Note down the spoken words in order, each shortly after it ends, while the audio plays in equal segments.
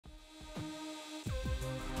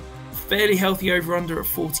fairly healthy over-under at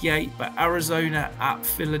 48, but Arizona at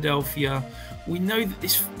Philadelphia. We know that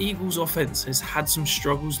this Eagles offense has had some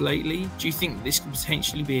struggles lately. Do you think this could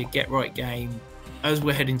potentially be a get-right game as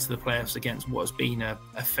we're heading to the playoffs against what has been a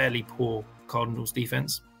fairly poor Cardinals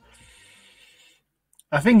defense?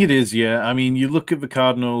 I think it is, yeah. I mean, you look at the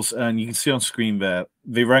Cardinals and you can see on screen there,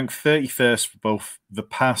 they rank 31st for both the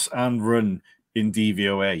pass and run in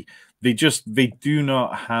DVOA. They do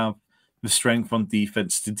not have the strength on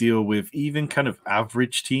defense to deal with even kind of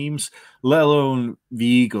average teams, let alone the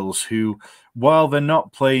Eagles, who, while they're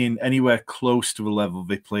not playing anywhere close to the level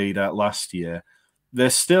they played at last year,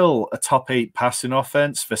 they're still a top 8 passing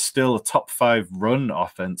offense. They're still a top 5 run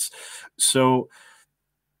offense. So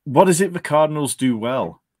what is it the Cardinals do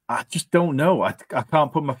well? I just don't know. I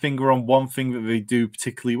can't put my finger on one thing that they do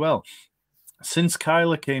particularly well. Since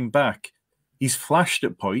Kyler came back, he's flashed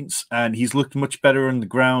at points and he's looked much better on the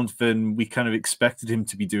ground than we kind of expected him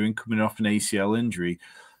to be doing coming off an ACL injury.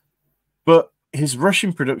 But his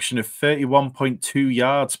rushing production of 31.2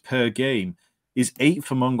 yards per game is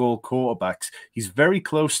 8th among all quarterbacks. He's very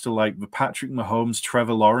close to like the Patrick Mahomes,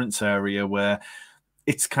 Trevor Lawrence area where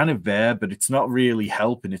it's kind of there, but it's not really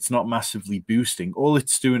helping. It's not massively boosting. All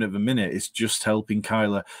it's doing at the minute is just helping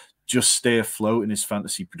Kyler just stay afloat in his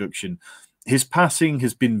fantasy production. His passing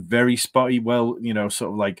has been very spotty. Well,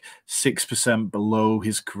 sort of like 6% below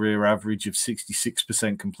his career average of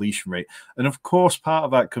 66% completion rate. And of course, part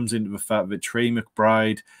of that comes into the fact that Trey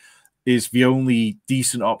McBride is the only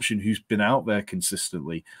decent option who's been out there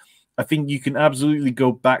consistently. I think you can absolutely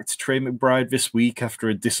go back to Trey McBride this week after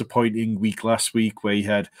a disappointing week last week where he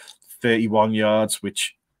had 31 yards,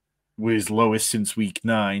 which was lowest since week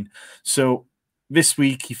 9. So this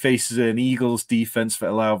week he faces an Eagles defense that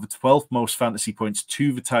allow the 12th most fantasy points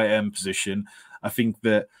to the tight end position. I think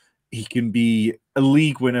that he can be a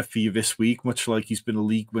league winner for you this week, much like he's been a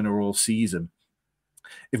league winner all season.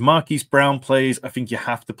 If Marquise Brown plays, I think you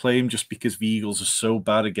have to play him just because the Eagles are so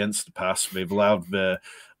bad against the pass. They've allowed the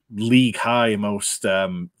league high most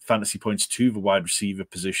fantasy points to the wide receiver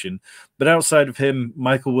position. But outside of him,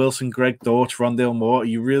 Michael Wilson, Greg Dortch, Rondale Moore, are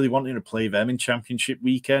you really wanting to play them in championship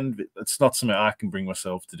weekend? It's not something I can bring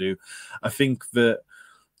myself to do. I think that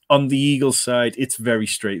on the Eagles side, it's very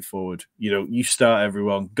straightforward. You start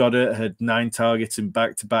everyone. Goddard had 9 targets in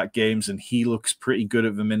back-to-back games, and he looks pretty good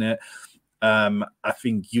at the minute. I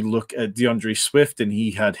think you look at DeAndre Swift, and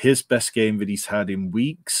he had his best game that he's had in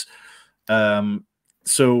weeks.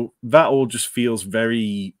 So that all just feels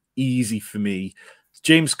very easy for me.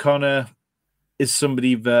 James Conner is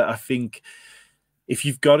somebody that I think if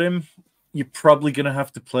you've got him, you're probably going to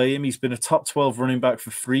have to play him. He's been a top 12 running back for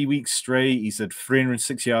 3 weeks straight. He's had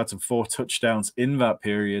 306 yards and 4 touchdowns in that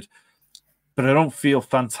period. But I don't feel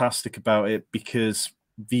fantastic about it because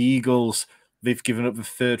the Eagles, they've given up the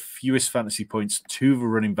 3rd fewest fantasy points to the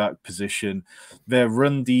running back position. Their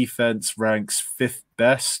run defense ranks 5th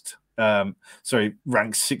best.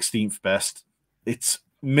 Ranks 16th best. It's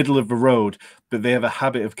middle of the road, but they have a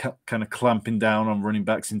habit of kind of clamping down on running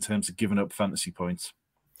backs in terms of giving up fantasy points.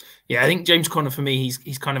 Yeah, I think James Conner for me,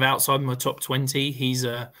 he's kind of outside my top 20. He's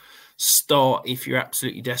a start if you're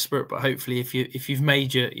absolutely desperate, but hopefully if you've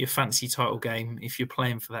made your fantasy title game, if you're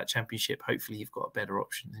playing for that championship, hopefully you've got a better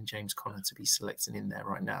option than James Conner to be selecting in there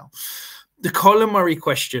right now. The Kyler Murray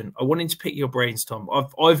question, I wanted to pick your brains, Tom.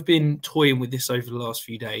 I've been toying with this over the last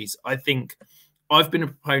few days. I think I've been a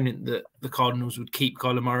proponent that the Cardinals would keep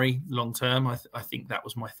Kyler Murray long term. I think that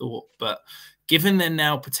was my thought. But given they're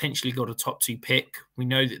now potentially got a top 2 pick, we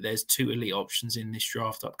know that there's 2 elite options in this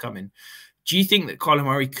draft upcoming. Do you think that Kyler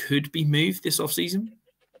Murray could be moved this offseason?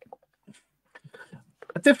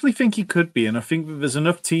 I definitely think he could be, and I think that there's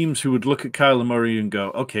enough teams who would look at Kyler Murray and go,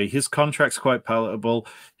 okay, his contract's quite palatable.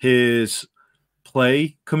 His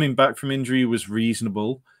play coming back from injury was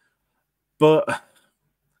reasonable, but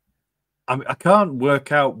I can't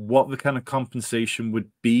work out what the kind of compensation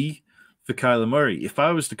would be for Kyler Murray. If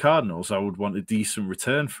I was the Cardinals, I would want a decent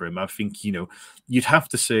return for him. I think, you'd have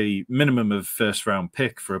to say minimum of 1st-round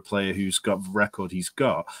pick for a player who's got the record he's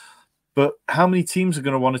got. But how many teams are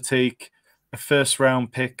going to want to take a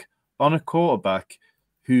 1st-round pick on a quarterback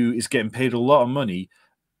who is getting paid a lot of money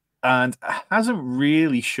and hasn't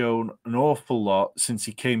really shown an awful lot since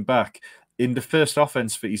he came back in the first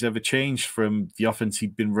offense that he's ever changed from the offense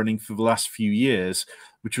he'd been running for the last few years,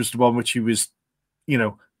 which was the one which he was,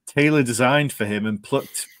 tailor designed for him and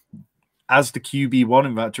plucked as the QB1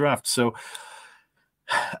 in that draft. So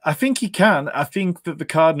I think he can. I think that the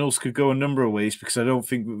Cardinals could go a number of ways because I don't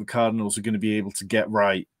think that the Cardinals are going to be able to get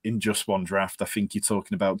right in just one draft. I think you're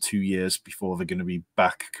talking about 2 years before they're going to be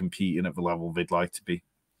back competing at the level they'd like to be.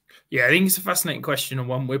 Yeah, I think it's a fascinating question and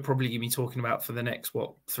one we're probably going to be talking about for the next,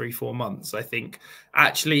 3-4 months. I think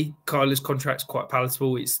actually Kyler's contract's quite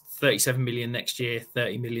palatable. It's 37 million next year,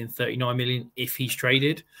 30 million, 39 million if he's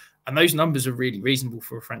traded. And those numbers are really reasonable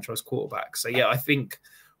for a franchise quarterback. So, yeah, I think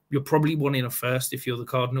you're probably wanting a first if you're the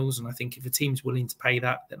Cardinals. And I think if a team's willing to pay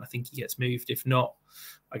that, then I think he gets moved. If not,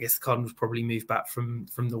 I guess the Cardinals probably move back from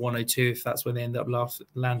the 102 if that's where they end up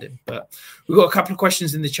landing. But we've got a couple of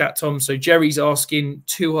questions in the chat, Tom. So Jerry's asking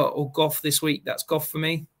Tua or Goff this week. That's Goff for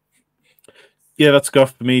me. Yeah, that's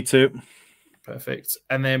Goff for me too. Perfect.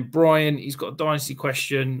 And then Brian, he's got a dynasty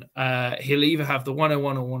question. He'll either have the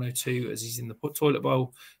 101 or 102 as he's in the toilet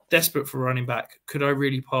bowl. Desperate for running back. Could I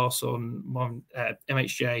really pass on my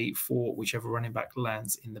MHJ for whichever running back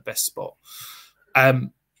lands in the best spot?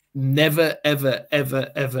 Never, ever,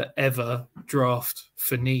 ever, ever, ever draft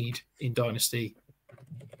for need in Dynasty.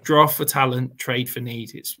 Draft for talent, trade for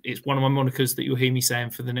need. It's one of my monikers that you'll hear me saying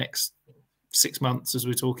for the next 6 months as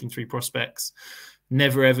we're talking through prospects.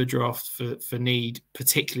 Never, ever draft for need,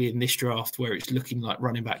 particularly in this draft where it's looking like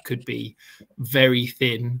running back could be very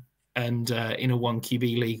thin. And in a 1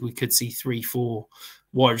 QB league, we could see 3-4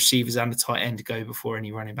 wide receivers and a tight end go before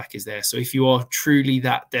any running back is there. So if you are truly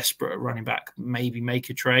that desperate at running back, maybe make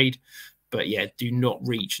a trade. But yeah, do not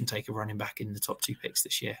reach and take a running back in the top 2 picks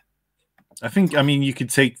this year. I mean, you could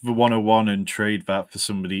take the 101 and trade that for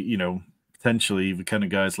somebody, potentially the kind of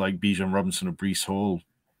guys like Bijan Robinson or Breece Hall.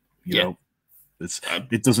 You know,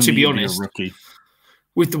 it doesn't need to be a rookie.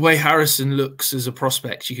 With the way Harrison looks as a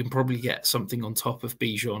prospect, you can probably get something on top of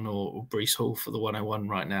Bijan or Breece Hall for the 101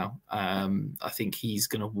 right now. I think he's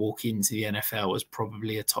going to walk into the NFL as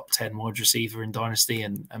probably a top 10 wide receiver in Dynasty,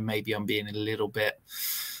 and maybe I'm being a little bit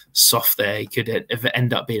soft there. He could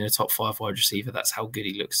end up being a top 5 wide receiver. That's how good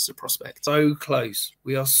he looks as a prospect. So close.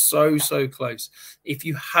 We are so close. If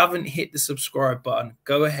you haven't hit the subscribe button,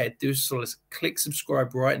 go ahead, do so. Let's click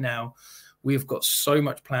subscribe right now. We've got so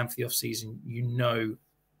much planned for the offseason.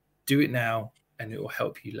 Do it now and it will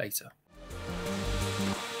help you later.